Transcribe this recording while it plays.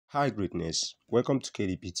Hi greatness, welcome to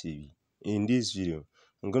KDP TV. In this video,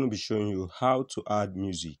 I'm going to be showing you how to add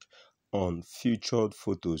music on featured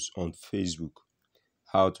photos on Facebook.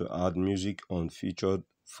 How to add music on featured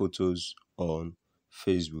photos on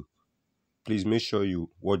Facebook. Please make sure you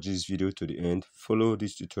watch this video to the end. Follow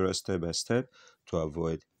this tutorial step by step to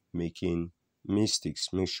avoid making mistakes.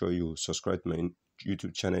 Make sure you subscribe to my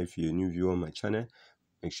YouTube channel if you're a new viewer on my channel.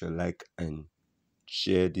 Make sure you like and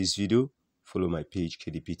share this video. Follow my page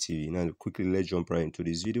KDP TV. Now quickly let's jump right into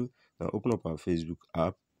this video. Now open up our Facebook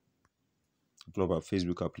app, open up our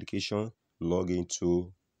Facebook application, log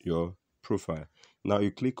into your profile. Now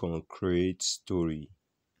you click on create story.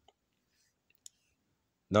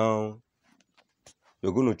 Now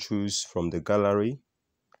you're going to choose from the gallery.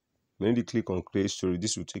 When you click on create story,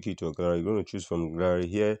 this will take you to a gallery. You're going to choose from gallery.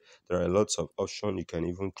 Here there are lots of options you can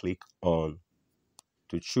even click on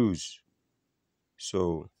to choose.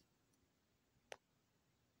 So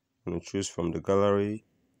I'm going to choose from the gallery.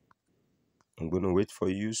 I'm going to wait for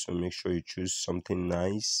you, so make sure you choose something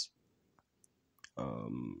nice.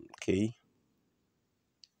 Okay,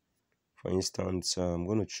 for instance, I'm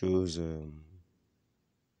going to choose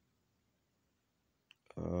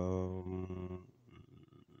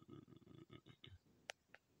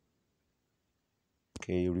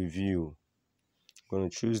okay, review. I'm going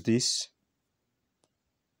to choose this.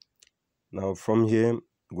 Now from here, I'm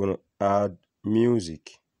going to add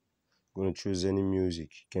music. I'm going to choose any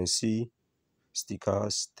music. You can see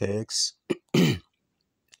stickers, text,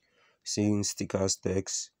 seeing stickers,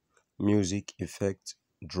 text, music, effect,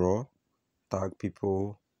 draw, tag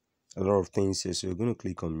people, a lot of things here. So you're going to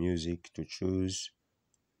click on music to choose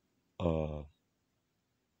from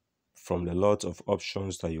the lot of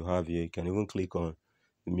options that you have here. You can even click on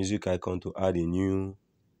the music icon to add a new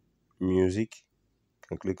music. You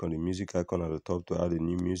can click on the music icon at the top to add a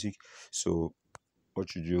new music. So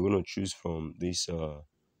what you do, you're going to choose from this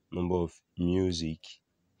number of music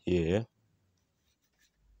here.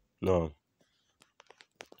 Now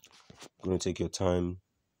you're going to take your time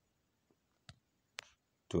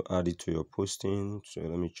to add it to your posting. So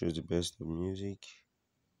let me choose the best of music.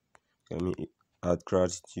 Let me add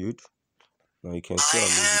gratitude. Now you can see our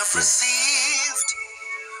music here. Received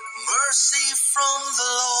mercy from the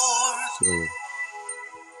Lord.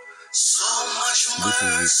 So much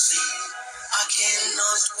mercy I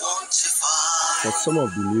cannot quantify. For some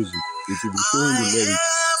of the music, it will be showing the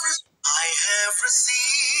lyrics. I have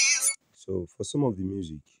received. So for some of the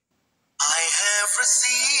music, I have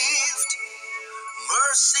received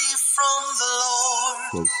mercy from the Lord.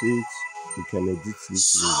 You can see it. You can edit this music.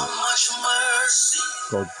 So much mercy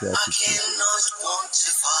called gratitude. I cannot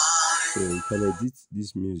quantify. So you can edit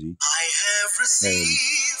this music. I have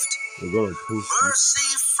received we're going to post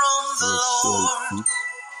mercy from the Lord.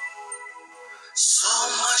 So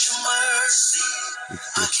much mercy it's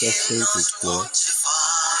processing to quantify.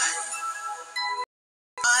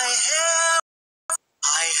 I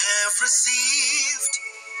have received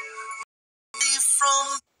mercy from.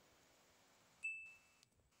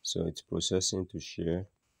 So it's processing to share.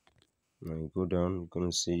 Now you go down, you're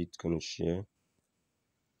gonna see it's gonna share.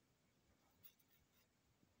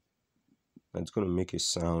 And it's gonna make a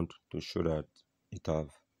sound to show that it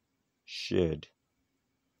have shared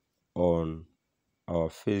on our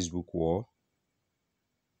Facebook wall.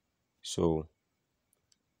 So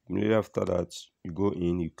immediately after that, you go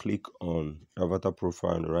in, you click on avatar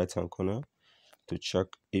profile in the right hand corner to check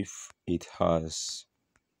if it has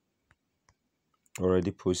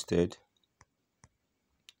already posted.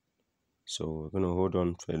 So we're gonna hold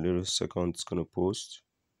on for a little second. It's gonna post.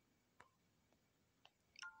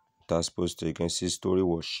 It has posted. You can see story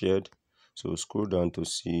was shared. So scroll down to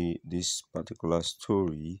see this particular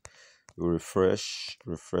story. You refresh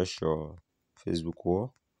your Facebook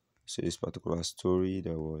wall. So this particular story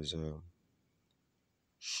that was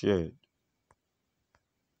shared.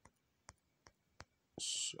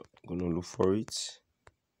 So I'm gonna look for it.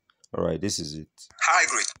 All right, this is it. Hi,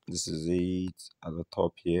 great. This is it at the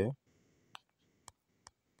top here.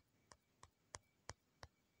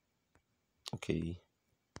 Okay.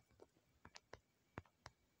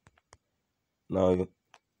 Now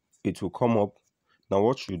it will come up. Now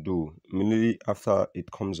what you do immediately after it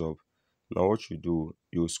comes up, now what you do,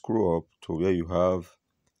 you scroll up to where you have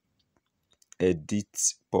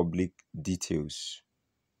edit public details.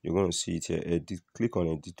 You're going to see it here. Edit. Click on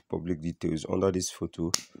edit public details under this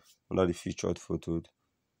photo, under the featured photo.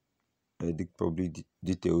 Edit public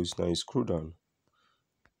details. Now you scroll down.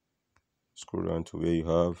 Scroll down to where you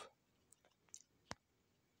have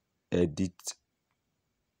edit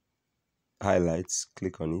highlights.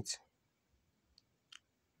 Click on it.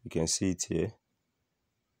 You can see it here.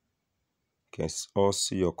 can all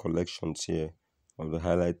see your collections here of the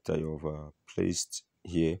highlight that you've placed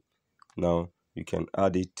here. Now you can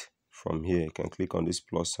add it from here. You can click on this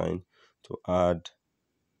plus sign to add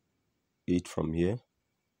it from here.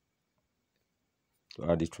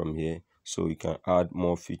 So you can add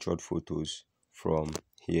more featured photos from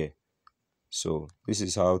here. So this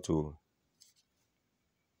is how to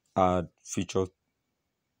add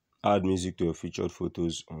music to your featured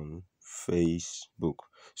photos on Facebook.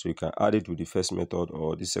 So you can add it with the first method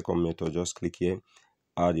or the second method. Just click here,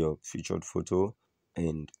 add your featured photo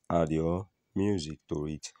and add your music to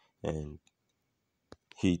it and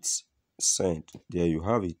hit send. There you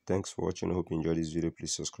have it. Thanks for watching. I hope you enjoyed this video.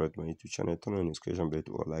 Please subscribe to my YouTube channel, turn on the notification bell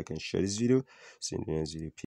to like and share this video. See you in the next video.